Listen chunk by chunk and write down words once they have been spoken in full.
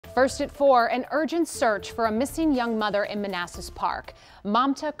First at 4, an urgent search for a missing young mother in Manassas Park.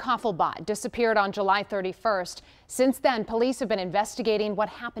 Mamta Kafle Baht disappeared on July 31st. Since then, police have been investigating what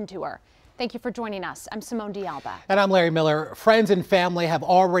happened to her. Thank you for joining us. I'm Simone D'Alba. And I'm Larry Miller. Friends and family have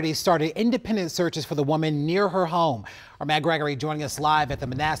already started independent searches for the woman near her home. Our Matt Gregory joining us live at the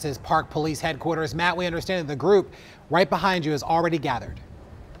Manassas Park Police Headquarters. Matt, we understand that the group right behind you is already gathered.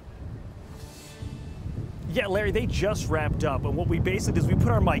 Yeah, Larry, they just wrapped up, and what we basically did is we put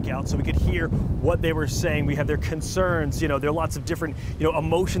our mic out so we could hear what they were saying. We have their concerns. There are lots of different,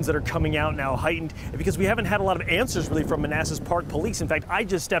 emotions that are coming out now, heightened, because we haven't had a lot of answers really from Manassas Park Police. In fact, I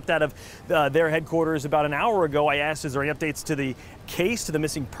just stepped out of their headquarters about an hour ago. I asked, is there any updates to the case, to the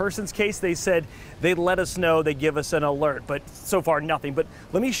missing persons case? They said they'd let us know, they'd give us an alert, but so far nothing. But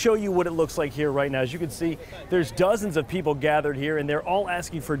let me show you what it looks like here right now. As you can see, there's dozens of people gathered here, and they're all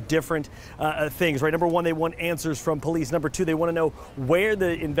asking for different things, right? Number one, they want answers from police. Number two, they want to know where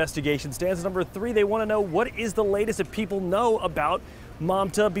the investigation stands. Number three, they want to know what is the latest that people know about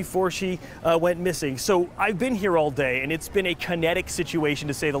Mamta before she went missing. So I've been here all day, and it's been a kinetic situation,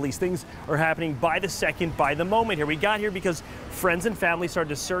 to say the least. Things are happening by the second, by the moment here. We got here because friends and family started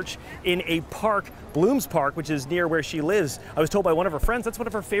to search in a park, Blooms Park, which is near where she lives. I was told by one of her friends that's one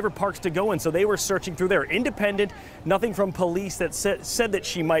of her favorite parks to go in, so they were searching through there. Independent, nothing from police that said that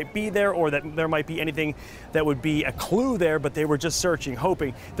she might be there or that there might be anything that would be a clue there, but they were just searching,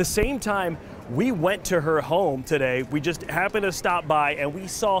 hoping. At the same time, we went to her home today. We just happened to stop by, and we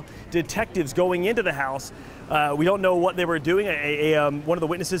saw detectives going into the house. We don't know what they were doing. One of the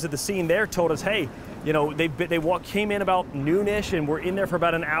witnesses at the scene there told us, hey, they came in about noonish and were in there for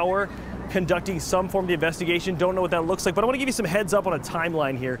about an hour conducting some form of investigation. Don't know what that looks like, but I want to give you some heads up on a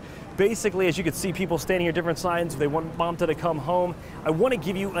timeline here. Basically, as you can see, people standing here, different signs. They want Mamta to come home. I want to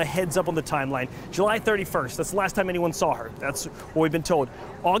give you a heads up on the timeline. July 31st, that's the last time anyone saw her. That's what we've been told.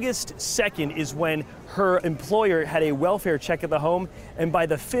 August 2nd is when her employer had a welfare check at the home, and by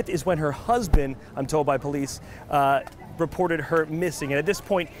the 5th is when her husband, I'm told by police, reported her missing. And at this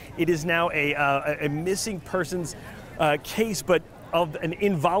point, it is now a missing persons case, but of an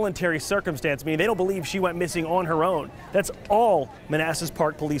involuntary circumstance, meaning they don't believe she went missing on her own. That's all Manassas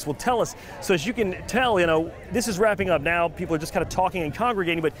Park Police will tell us. So as you can tell, this is wrapping up now. People are just kind of talking and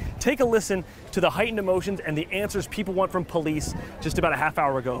congregating, but take a listen to the heightened emotions and the answers people want from police just about a half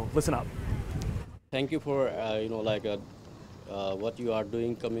hour ago. Listen up. Thank you for, what you are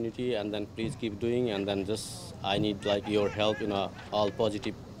doing, community, and then please keep doing, and then I need your help in all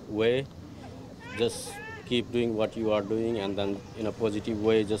positive way. Just keep doing what you are doing, and then in a positive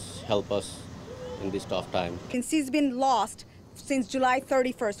way, just help us in this tough time. Since she's been lost since July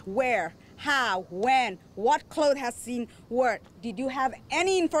 31st, where, how, when, what clothes has seen where? Did you have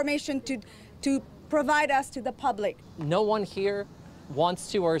any information to provide us to the public? No one here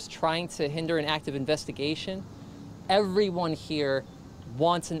wants to or is trying to hinder an active investigation. Everyone here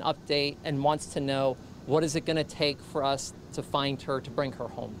wants an update and wants to know what is it going to take for us to find her, to bring her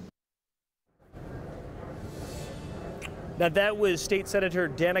home. Now that was State Senator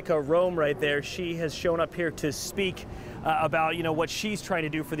Danica Rome right there. She has shown up here to speak about what she's trying to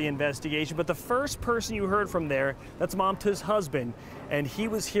do for the investigation. But the first person you heard from there, that's Mamta's husband, and he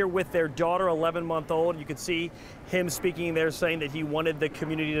was here with their daughter, 11-month-old. You could see him speaking there, saying that he wanted the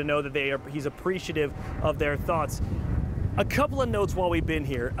community to know that he's appreciative of their thoughts. A couple of notes while we've been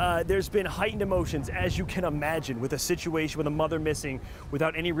here. There's been heightened emotions, as you can imagine, with a situation with a mother missing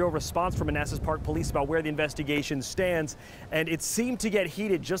without any real response from Manassas Park Police about where the investigation stands. And it seemed to get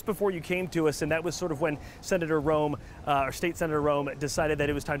heated just before you came to us, and that was sort of when Senator Rome, or State Senator Rome, decided that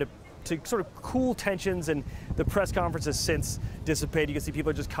it was time to sort of cool tensions, and the press conference has since dissipated. You can see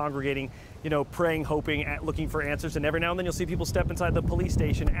people are just congregating, praying, hoping, looking for answers, and every now and then you'll see people step inside the police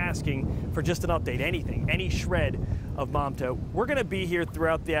station asking for just an update, anything, any shred of Mamta. We're going to be here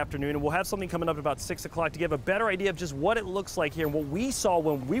throughout the afternoon, and we'll have something coming up at about 6 o'clock to give a better idea of just what it looks like here and what we saw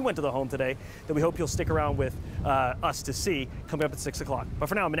when we went to the home today that we hope you'll stick around with us to see coming up at 6 o'clock. But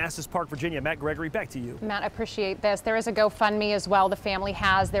for now, Manassas Park, Virginia, Matt Gregory, back to you. Matt, I appreciate this. There is a GoFundMe as well the family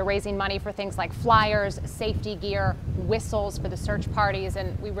has. They're raising money for things like flyers, safety gear, whistles for the search parties,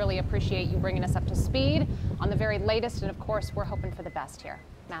 and we really appreciate you bringing us up to speed on the very latest, and of course we're hoping for the best here.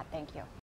 Matt, thank you.